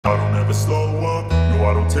never slow up, no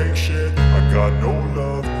I don't take shit. I got no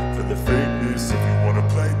love for the fakeness. If you wanna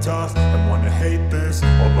play tough and wanna hate this,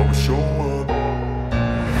 I'll always show up.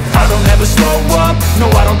 I don't ever slow up,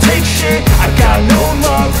 no I don't take shit. I got no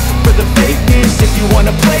love for the fakeness. If you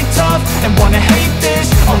wanna play tough and wanna hate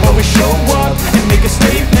this, I'll always show up and make a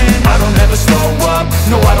statement. I don't ever slow up,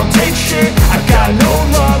 no I don't take shit. I got no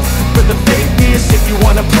love for the fakeness. If you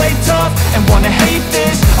wanna play tough and wanna hate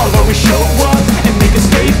this, I'll always show up and make a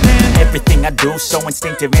statement. Everything I do so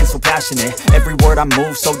instinctive and so passionate. Every word I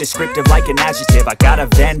move so descriptive like an adjective. I got a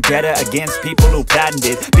vendetta against people who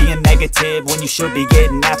patented being negative when you should be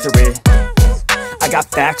getting after it. I got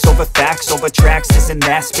facts over tracks, this and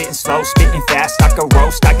that. Spitting slow, spitting fast. I could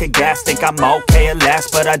roast, I could gas. Think I'm okay at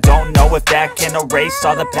last, but I don't know if that can erase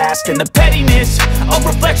all the past. And the pettiness, a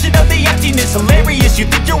reflection of the emptiness. Hilarious, you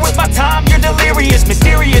think you're worth my time, you're delirious.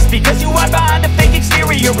 Mysterious, because you hide behind a fake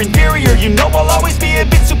exterior. Inferior, you know I'll always be a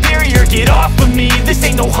bit superior. Get off of me, this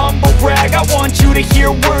ain't no humble brag. I want you to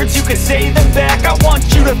hear words, you can say them back. I want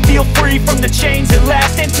you to feel free from the chains at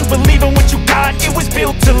last, and to believe in what you got, it was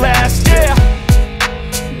built to last, yeah.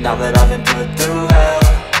 Now that I've been put through hell,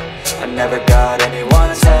 I never got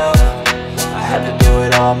anyone's help. I had to do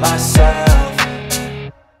it all myself.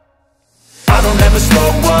 I don't ever slow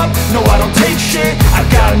up, no I don't take shit. I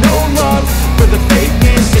got no love for the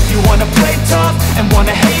fakeness. If you wanna play tough and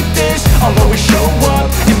wanna hate this, I'll always show up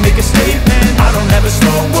and make a statement. I don't ever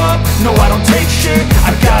slow up, no I don't take shit.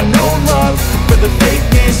 I got no love for the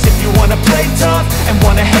fakeness. If you wanna play tough and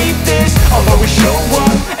wanna hate this, I'll always show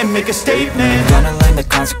up and make a statement. Gonna learn the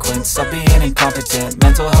consequence of being incompetent.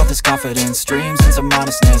 Mental health is confidence, dreams and some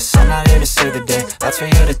honestness. I'm not here to save the day, that's for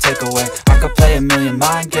you to take away. I could play a million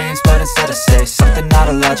mind games, but instead I say something not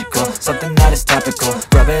illogical, something that is topical.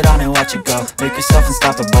 Rub it on and watch it go, make yourself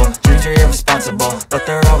unstoppable. Dreams are irresponsible, but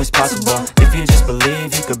they're always possible. If you just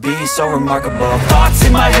believe, you could be so remarkable. Thoughts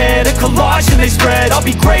in my head, a collage and they spread. I'll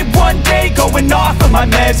be great one day, going off of my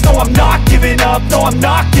meds. No, I'm not giving up, no, I'm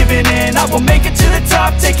not giving in. I will make it to the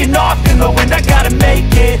top, taking off in the wind. I gotta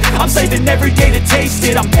make it, I'm saving every day to taste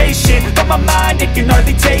it. I'm patient, but my mind, it can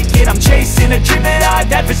hardly take it. I'm chasing a dream that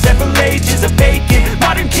I've had for several ages. A vacant,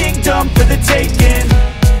 modern kingdom for the taking.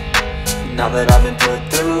 Now that I've been put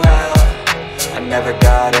through hell, I never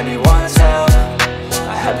got anyone's help.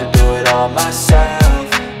 I had to do it all myself.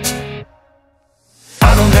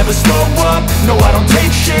 I don't ever slow up, no I don't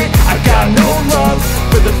take shit. I got no love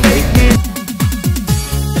for the fakeness.